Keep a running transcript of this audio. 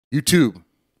YouTube,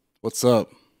 what's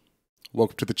up?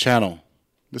 Welcome to the channel.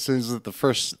 This is the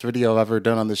first video I've ever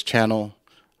done on this channel.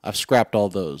 I've scrapped all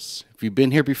those. If you've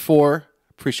been here before,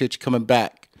 appreciate you coming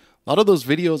back. A lot of those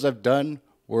videos I've done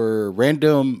were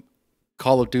random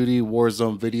Call of Duty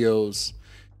Warzone videos,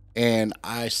 and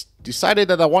I decided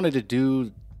that I wanted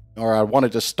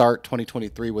to start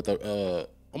 2023 with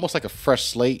almost like a fresh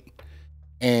slate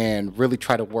and really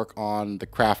try to work on the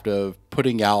craft of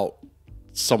putting out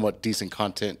somewhat decent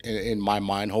content in my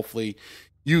mind. Hopefully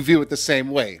you view it the same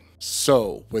way.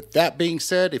 So with that being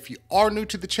said, if you are new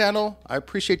to the channel, I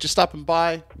appreciate you stopping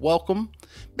by. Welcome.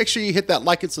 Make sure you hit that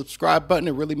like and subscribe button.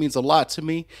 It really means a lot to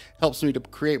me. Helps me to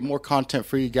create more content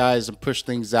for you guys and push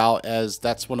things out, as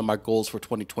that's one of my goals for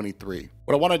 2023.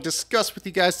 What I want to discuss with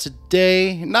you guys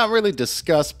today, not really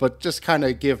discuss, but just kind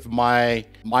of give my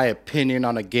opinion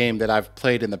on a game that I've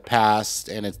played in the past,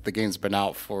 and the game's been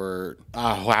out for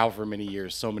however many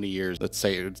years, so many years. Let's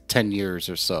say it's 10 years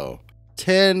or so.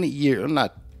 10 years,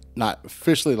 not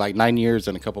officially, like 9 years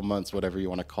and a couple months, whatever you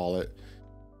want to call it.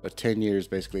 But 10 years,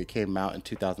 basically. It came out in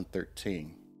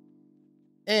 2013.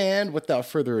 And without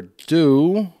further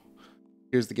ado,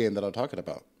 here's the game that I'm talking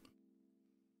about.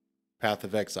 Path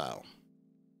of Exile.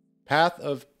 Path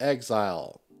of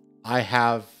Exile. I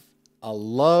have a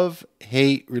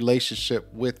love-hate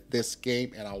relationship with this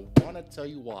game, and I want to tell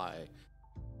you why.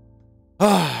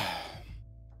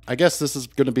 I guess this is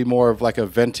going to be more of like a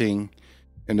venting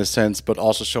in a sense, but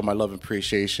also show my love and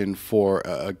appreciation for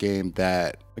a game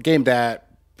that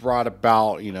brought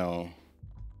about, you know,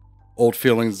 old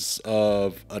feelings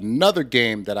of another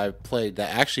game that I played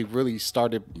that actually really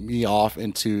started me off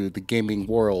into the gaming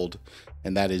world,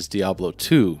 and that is Diablo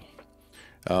 2.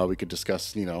 We could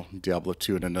discuss, you know, Diablo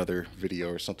 2 in another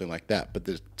video or something like that. But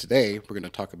today we're going to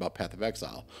talk about Path of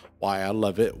Exile. Why I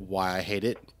love it, why I hate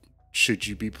it. Should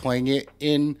you be playing it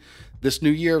in this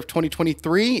new year of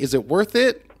 2023? Is it worth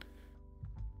it?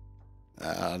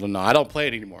 I don't know. I don't play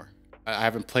it anymore. I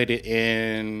haven't played it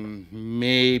in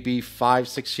maybe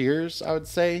 5-6 years, I would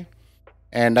say.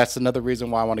 And that's another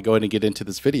reason why I want to go ahead and get into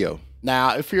this video.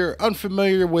 Now, if you're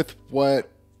unfamiliar with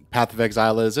what Path of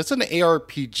Exile is, it's an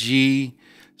ARPG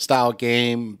style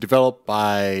game developed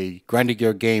by Grinding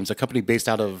Gear Games, a company based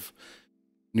out of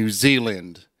New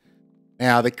Zealand.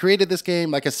 Now, they created this game,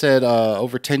 like I said,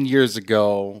 over 10 years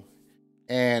ago.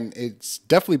 And it's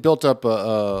definitely built up a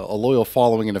loyal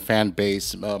following and a fan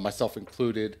base, myself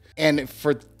included. And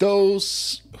for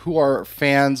those who are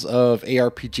fans of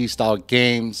ARPG style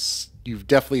games, you've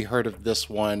definitely heard of this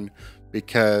one,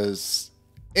 because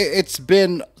it's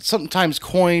been sometimes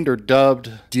coined or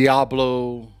dubbed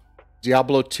Diablo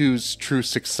 2's true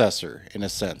successor, in a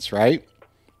sense, right?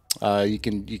 You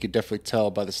can definitely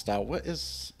tell by the style. What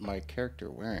is my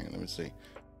character wearing? Let me see.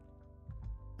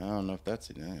 I don't know if that's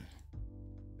it.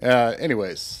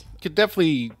 Anyways, you could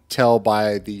definitely tell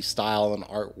by the style and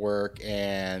artwork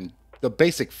and the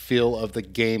basic feel of the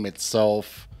game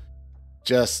itself,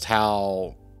 just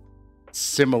how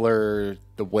similar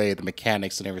the way the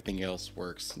mechanics and everything else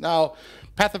works. Now,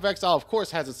 Path of Exile, of course,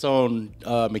 has its own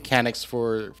mechanics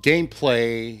for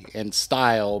gameplay and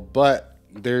style, but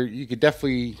you could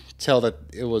definitely tell that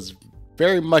it was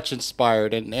very much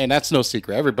inspired, and that's no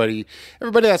secret. Everybody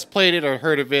that's played it or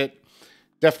heard of it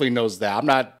definitely knows that. I'm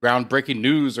not groundbreaking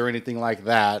news or anything like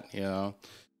that, you know.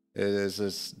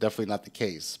 It's definitely not the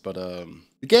case. But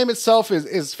the game itself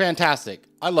is fantastic.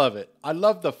 I love it. I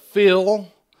love the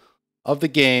feel of the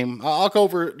game. I'll go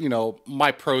over, you know,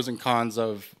 my pros and cons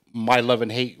of my love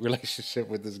and hate relationship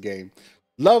with this game.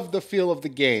 Love the feel of the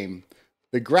game.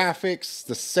 The graphics,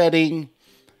 the setting,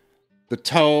 the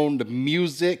tone, the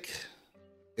music.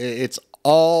 It's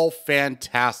all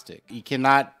fantastic. You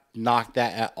cannot knock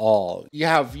that at all. You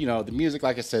have, you know, the music,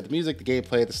 like I said, the music, the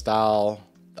gameplay, the style,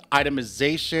 the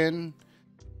itemization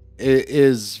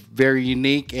is very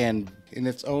unique and in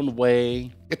its own way.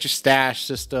 You got your stash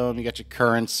system, you got your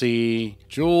currency,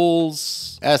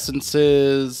 jewels,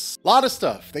 essences, a lot of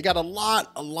stuff. They got a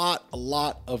lot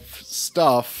of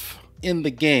stuff in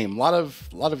the game. A lot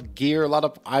of gear, a lot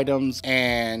of items,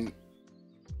 and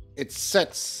it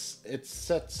sets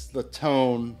the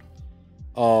tone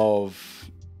of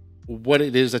what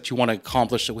it is that you want to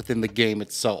accomplish within the game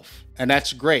itself. And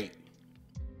that's great.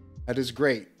 That is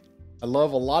great. I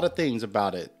love a lot of things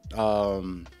about it.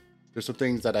 There's some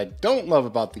things that I don't love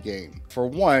about the game. For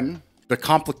one, the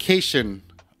complication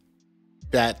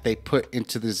that they put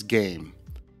into this game.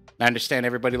 I understand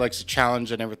everybody likes a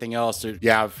challenge and everything else. You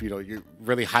have, you know, your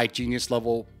really high genius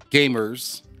level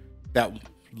gamers that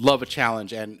love a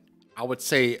challenge, and I would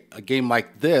say a game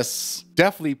like this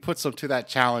definitely puts them to that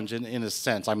challenge in a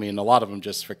sense. I mean, a lot of them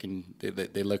just freaking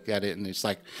they look at it and it's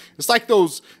like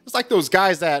those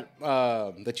guys that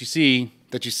that you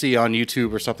see on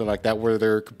YouTube or something like that, where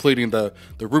they're completing the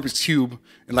Rubik's Cube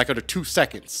in like under 2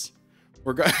 seconds.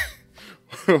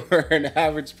 We're an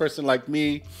average person like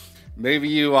me, maybe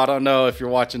you, I don't know if you're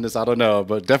watching this, I don't know,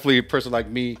 but definitely a person like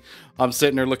me, I'm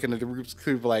sitting there looking at the Rubik's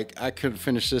Cube like I couldn't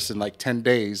finish this in like 10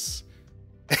 days.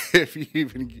 if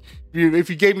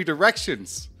you gave me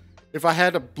directions, if I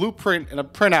had a blueprint and a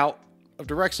printout of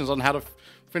directions on how to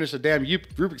finish a damn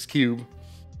Rubik's Cube,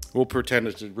 we'll pretend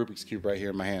it's a Rubik's Cube right here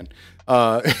in my hand.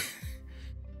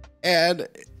 And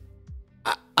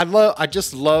I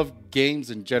just love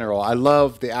games in general. I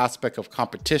love the aspect of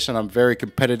competition. I'm very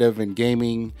competitive in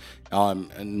gaming,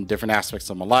 in different aspects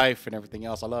of my life and everything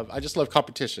else. I just love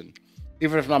competition,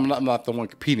 even if I'm not the one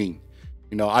competing.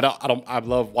 You know, I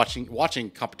love watching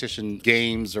competition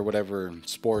games or whatever,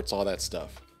 sports, all that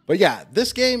stuff. But yeah,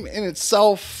 this game in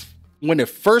itself, when it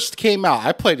first came out,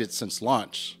 I played it since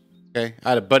launch. Okay, I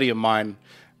had a buddy of mine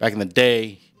back in the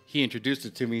day. He introduced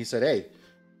it to me. He said, "Hey,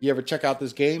 you ever check out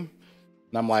this game?"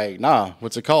 And I'm like, "Nah,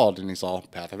 what's it called?" And he's all,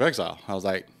 "Path of Exile." I was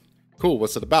like, "Cool,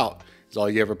 what's it about?" He's all,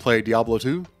 "You ever played Diablo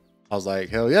 2?" I was like,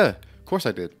 "Hell yeah, of course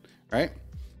I did." Right?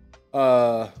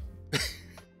 And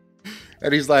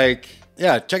he's like,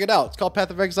 "Yeah, check it out. It's called Path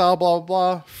of Exile, blah, blah,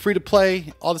 blah. Free to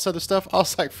play, all this other stuff." I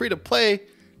was like, "Free to play?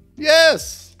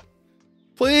 Yes.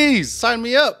 Please, sign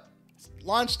me up."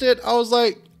 Launched it. I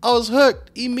was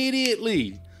hooked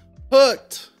immediately.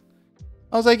 Hooked.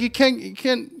 I was like, you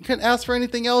can't ask for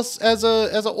anything else as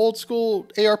an old school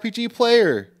ARPG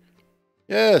player.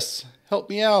 Yes, help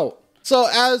me out. So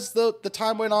as the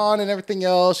time went on and everything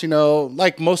else, you know,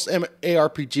 like most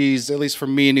ARPGs, at least for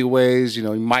me anyways, you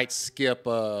know, you might skip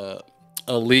a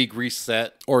league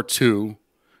reset or two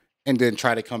and then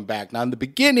try to come back. Now in the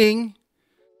beginning,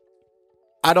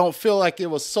 I don't feel like it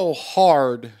was so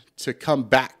hard to come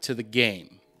back to the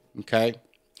game. Okay.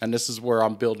 And this is where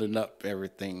I'm building up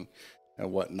everything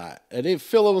and whatnot. I didn't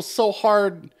feel it was so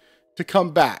hard to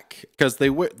come back because the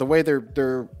way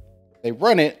they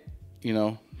run it, you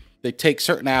know, they take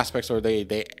certain aspects or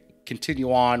they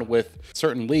continue on with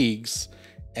certain leagues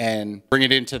and bring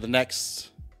it into the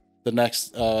next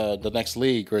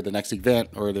league or the next event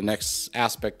or the next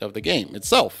aspect of the game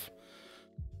itself.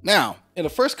 Now, in the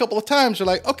first couple of times, you're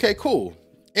like, okay, cool.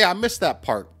 Yeah, I missed that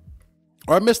part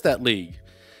or I missed that league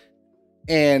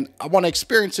and I want to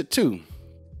experience it too.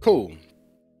 Cool.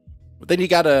 But then you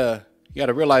gotta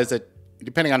realize that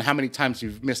depending on how many times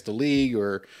you've missed a league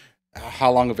or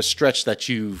how long of a stretch that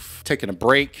you've taken a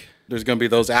break, there's going to be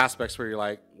those aspects where you're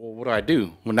like, well, what do I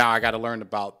do? Well, now I got to learn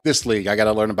about this league. I got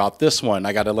to learn about this one.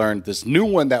 I got to learn this new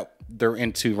one that they're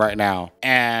into right now.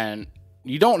 And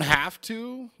you don't have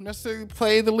to necessarily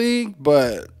play the league,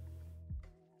 but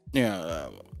yeah,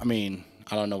 I mean,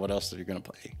 I don't know what else you're going to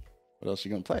play. What else are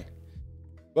you going to play?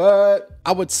 But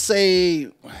I would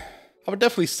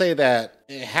definitely say that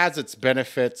it has its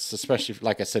benefits, especially,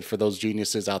 like I said, for those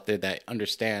geniuses out there that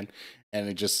understand and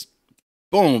it just,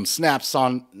 boom, snaps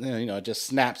on, you know, just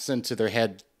snaps into their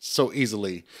head so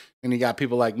easily. And you got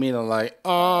people like me that are like,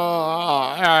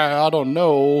 I don't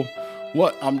know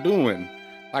what I'm doing.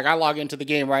 Like I log into the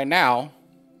game right now,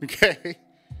 okay?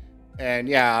 And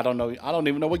yeah, I don't know. I don't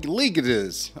even know what league it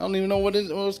is. I don't even know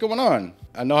what's going on.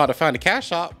 I know how to find a cash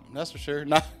shop, that's for sure.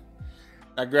 Not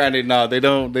granted, no, they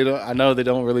don't. I know they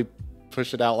don't really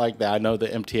push it out like that. I know the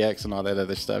MTX and all that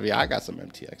other stuff. Yeah, I got some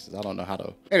MTXs. I don't know how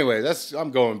to. Anyway,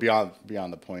 I'm going beyond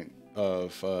the point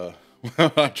of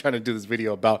what I'm trying to do this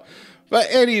video about. But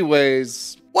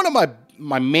anyways, one of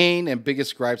my main and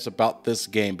biggest gripes about this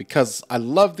game, because I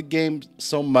love the game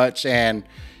so much, and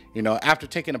you know, after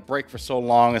taking a break for so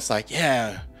long, it's like,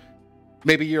 yeah,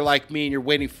 maybe you're like me and you're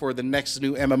waiting for the next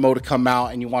new MMO to come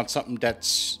out, and you want something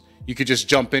that's you could just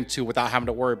jump into without having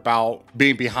to worry about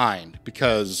being behind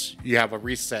because you have a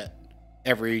reset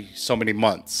every so many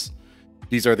months.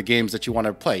 These are the games that you want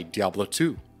to play. Diablo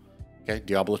 2. Okay,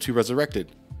 Diablo 2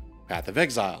 Resurrected. Path of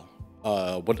Exile.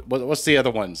 What's the other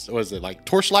ones? Was it like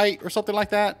Torchlight or something like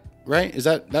that? Right? Is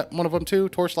that one of them too?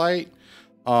 Torchlight.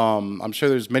 I'm sure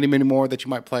there's many more that you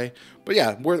might play. But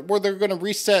yeah, where they're going to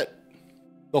reset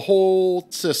the whole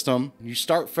system. You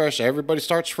start fresh. Everybody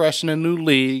starts fresh in a new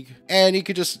league, and you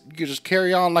could just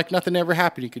carry on like nothing ever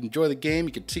happened. You can enjoy the game.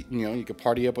 You could you could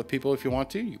party up with people if you want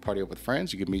to. You can party up with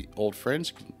friends. You can meet old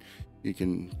friends. You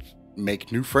can make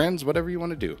new friends. Whatever you want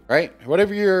to do, right?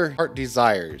 Whatever your heart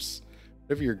desires,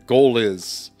 whatever your goal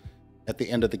is at the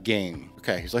end of the game.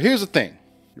 Okay, so here's the thing: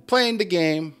 you're playing the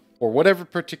game. for whatever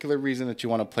particular reason that you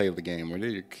want to play the game. Whether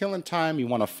you're killing time, you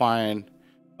want to find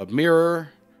a mirror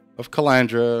of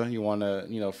Calandra, you want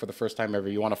to, for the first time ever,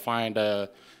 you want to find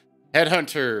a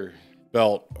headhunter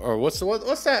belt, or what's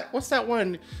that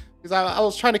one? Because I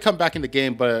was trying to come back in the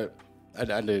game, but I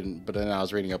didn't. But then I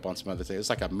was reading up on some other things. It's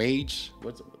like a mage.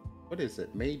 What is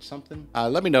it? Mage something?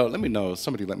 Let me know.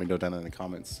 Somebody let me know down in the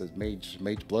comments. It says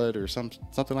mage blood or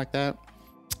something like that.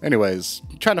 Anyways,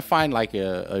 trying to find like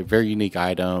a very unique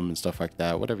item and stuff like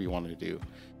that. Whatever you wanted to do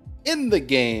in the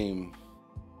game.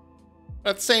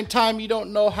 At the same time, you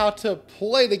don't know how to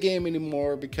play the game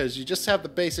anymore because you just have the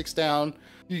basics down.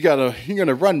 You're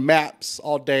gonna run maps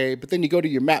all day, but then you go to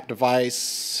your map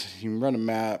device, you run a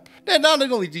map. Then not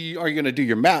only are you gonna do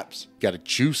your maps, you gotta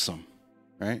juice them,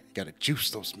 right? You gotta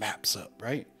juice those maps up,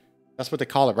 right? That's what they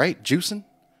call it, right? Juicing,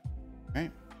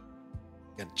 right?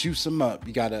 You gotta juice them up.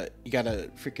 You gotta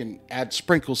freaking add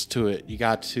sprinkles to it. You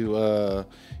got to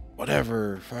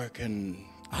whatever fucking.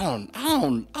 I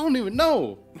don't even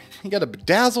know. You gotta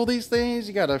bedazzle these things.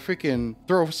 You gotta freaking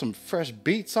throw some fresh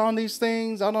beats on these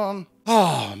things.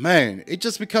 Oh man, it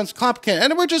just becomes complicated.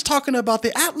 And we're just talking about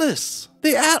the Atlas.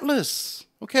 The Atlas,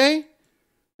 okay?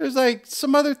 There's like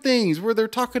some other things where they're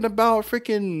talking about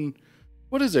freaking,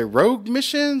 what is it, rogue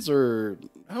missions or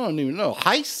I don't even know,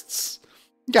 heists?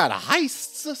 You got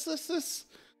heists.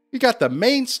 You got the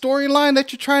main storyline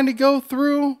that you're trying to go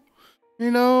through.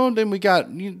 Then we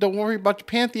got, you don't worry about your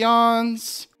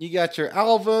pantheons. You got your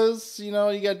alvas, you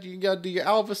got to do your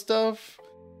alva stuff.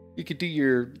 You could do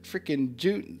your freaking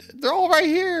they're all right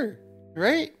here,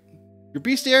 right? Your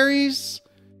bestiaries,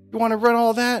 you want to run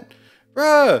all that?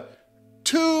 Bruh,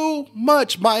 too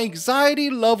much. My anxiety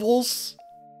levels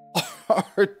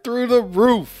are through the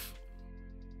roof.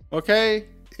 Okay?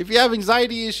 If you have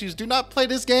anxiety issues, do not play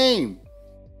this game.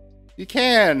 You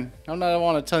can. I don't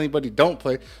want to tell anybody don't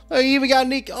play. Look, you even got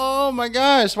Nick. Oh my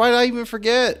gosh. Why did I even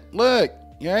forget? Look,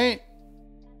 right?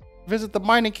 Visit the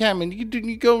mining camp and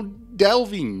you go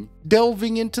delving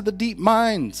into the deep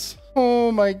mines.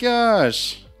 Oh my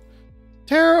gosh.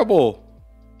 Terrible.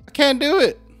 I can't do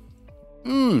it.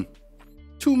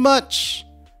 Too much.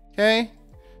 Okay?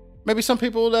 Maybe some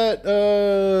people that,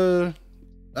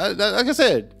 like I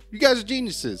said, you guys are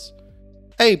geniuses.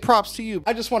 Hey, props to you.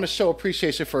 I just want to show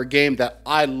appreciation for a game that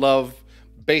I love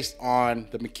based on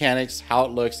the mechanics, how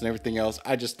it looks, and everything else.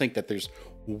 I just think that there's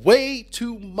way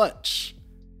too much.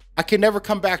 I can never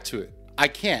come back to it. I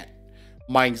can't.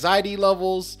 My anxiety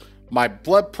levels, my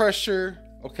blood pressure,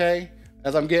 okay?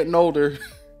 As I'm getting older,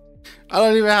 I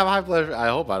don't even have high blood pressure. I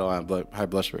hope I don't have high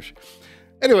blood pressure.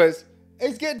 Anyways,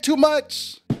 it's getting too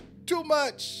much. Too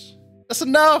much. That's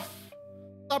enough.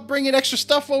 Stop bringing extra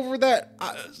stuff over that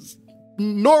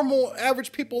normal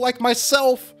average people like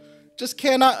myself just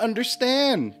cannot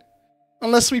understand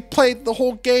unless we played the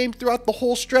whole game throughout the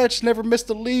whole stretch, never missed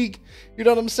a league. You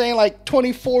know what I'm saying? Like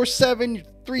 24/7,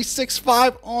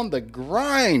 365 on the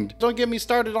grind. Don't get me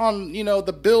started on,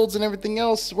 the builds and everything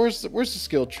else. Where's the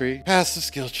skill tree? Past the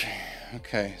skill tree.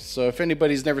 Okay, so if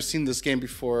anybody's never seen this game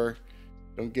before,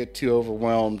 don't get too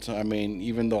overwhelmed. I mean,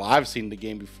 even though I've seen the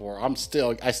game before, I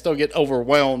still get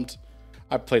overwhelmed.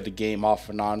 I played the game off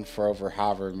and on for over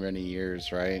however many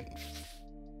years, right?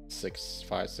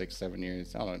 5, 6, 7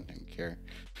 years. I don't even care.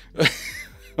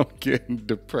 I'm getting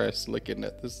depressed looking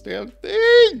at this damn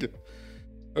thing.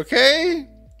 Okay?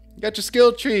 You got your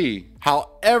skill tree.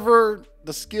 However,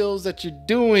 the skills that you're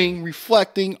doing,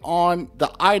 reflecting on the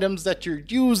items that you're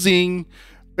using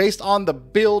based on the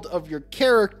build of your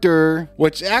character,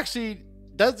 which actually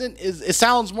it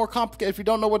sounds more complicated if you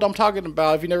don't know what I'm talking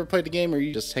about, if you never played the game or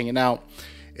you just hanging out.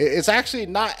 It's actually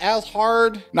not as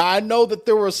hard. Now, I know that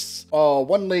there was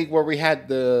one league where we had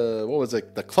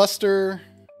the cluster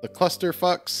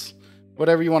fucks,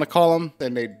 whatever you want to call them.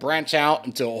 Then they'd branch out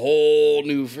into a whole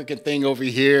new freaking thing over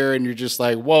here, and you're just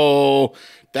like, whoa,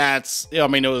 that's, it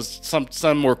was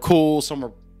some were cool, some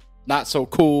were not so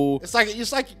cool. It's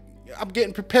like I'm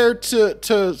getting prepared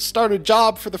to start a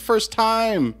job for the first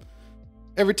time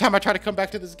every time I try to come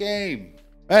back to this game.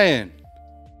 Man,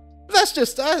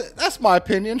 that's my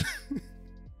opinion.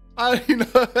 I'm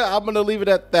gonna leave it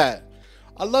at that.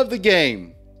 I love the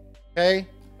game. Okay,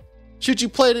 should you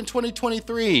play it in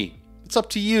 2023? It's up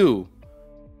to you.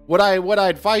 Would I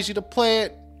advise you to play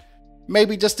it?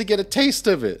 Maybe just to get a taste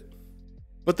of it.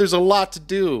 But there's a lot to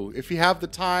do. If you have the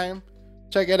time,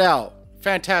 check it out.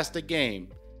 Fantastic game.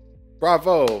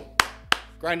 Bravo.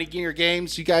 Grinding Gear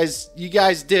Games. You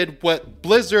guys did what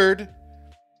Blizzard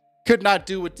could not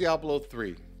do with Diablo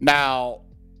 3. Now,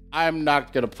 I'm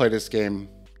not gonna play this game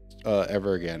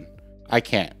ever again. I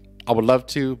can't. I would love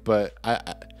to, but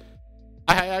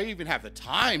I even have the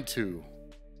time to.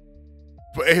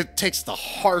 But it takes the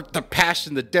heart, the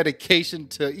passion, the dedication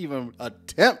to even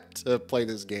attempt to play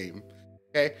this game.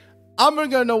 Okay. I'm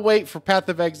gonna wait for Path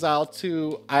of Exile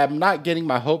 2. I am not getting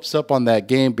my hopes up on that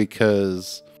game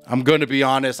because I'm gonna be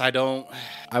honest,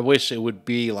 I wish it would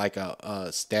be like a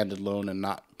standalone and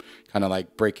not kind of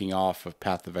like breaking off of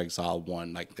Path of Exile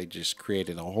 1. Like they just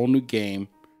created a whole new game.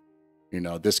 You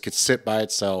know, this could sit by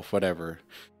itself, whatever.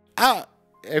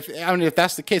 If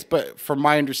that's the case, but from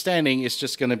my understanding, it's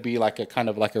just gonna be like a kind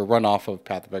of like a runoff of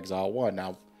Path of Exile 1.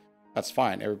 Now, that's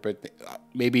fine. Everybody,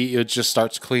 maybe it just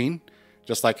starts clean,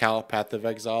 just like how Path of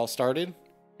Exile started,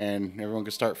 and everyone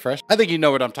can start fresh. I think you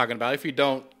know what I'm talking about. If you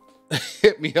don't,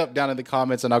 hit me up down in the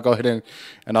comments, and I'll go ahead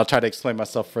and I'll try to explain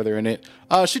myself further in it.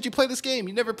 Should you play this game?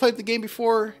 You never played the game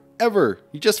before, ever.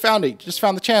 You just found it. You just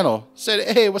found the channel.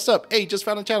 Said, hey, what's up? Hey, just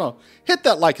found the channel. Hit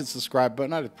that like and subscribe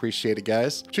button. I'd appreciate it,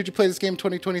 guys. Should you play this game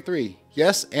 2023?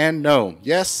 Yes and no.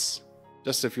 Yes,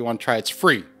 just if you want to try. It's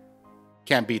free.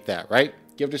 Can't beat that, right?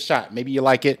 Give it a shot. Maybe you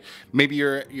like it. Maybe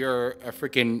you're a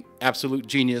freaking absolute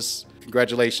genius.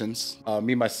 Congratulations.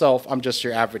 Me, myself, I'm just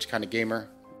your average kind of gamer.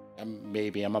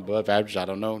 Maybe I'm above average. I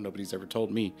don't know. Nobody's ever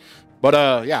told me.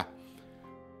 But yeah.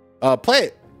 Play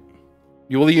it.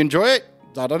 Will you enjoy it?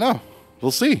 I don't know.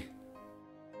 We'll see.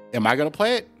 Am I going to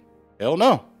play it? Hell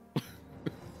no.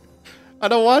 I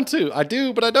don't want to. I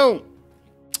do, but I don't.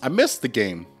 I miss the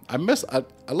game. I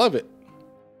love it.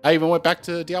 I even went back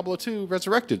to Diablo 2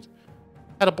 Resurrected.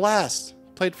 Had a blast.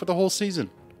 Played for the whole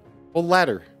season. Whole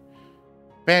ladder.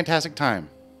 Fantastic time.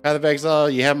 Path of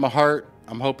Exile, you have my heart.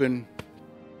 I'm hoping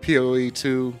PoE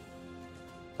 2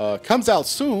 comes out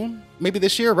soon. Maybe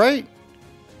this year, right?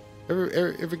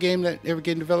 Every game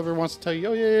developer wants to tell you,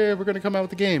 oh yeah, we're gonna come out with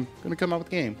the game.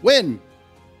 When?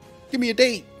 Give me a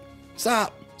date.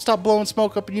 Stop blowing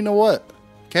smoke up. And you know what?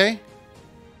 Okay,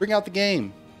 bring out the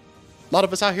game. A lot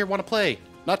of us out here want to play.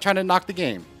 Not trying to knock the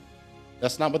game.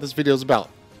 That's not what this video is about.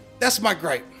 That's my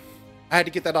gripe. I had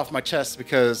to get that off my chest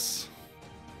because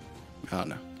I don't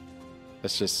know.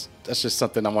 That's just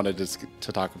something I wanted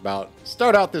to talk about.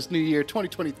 Start out this new year,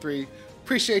 2023.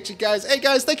 Appreciate you guys. Hey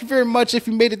guys, thank you very much. If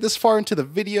you made it this far into the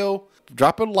video,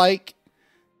 drop a like,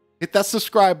 hit that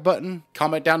subscribe button,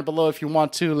 comment down below if you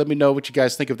want to. Let me know what you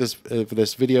guys think of this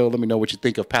video. Let me know what you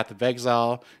think of Path of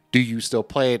Exile. Do you still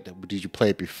play it? Did you play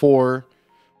it before?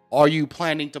 Are you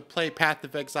planning to play Path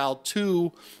of Exile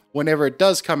 2 whenever it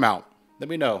does come out? Let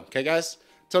me know. Okay, guys?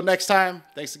 Until next time,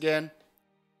 thanks again.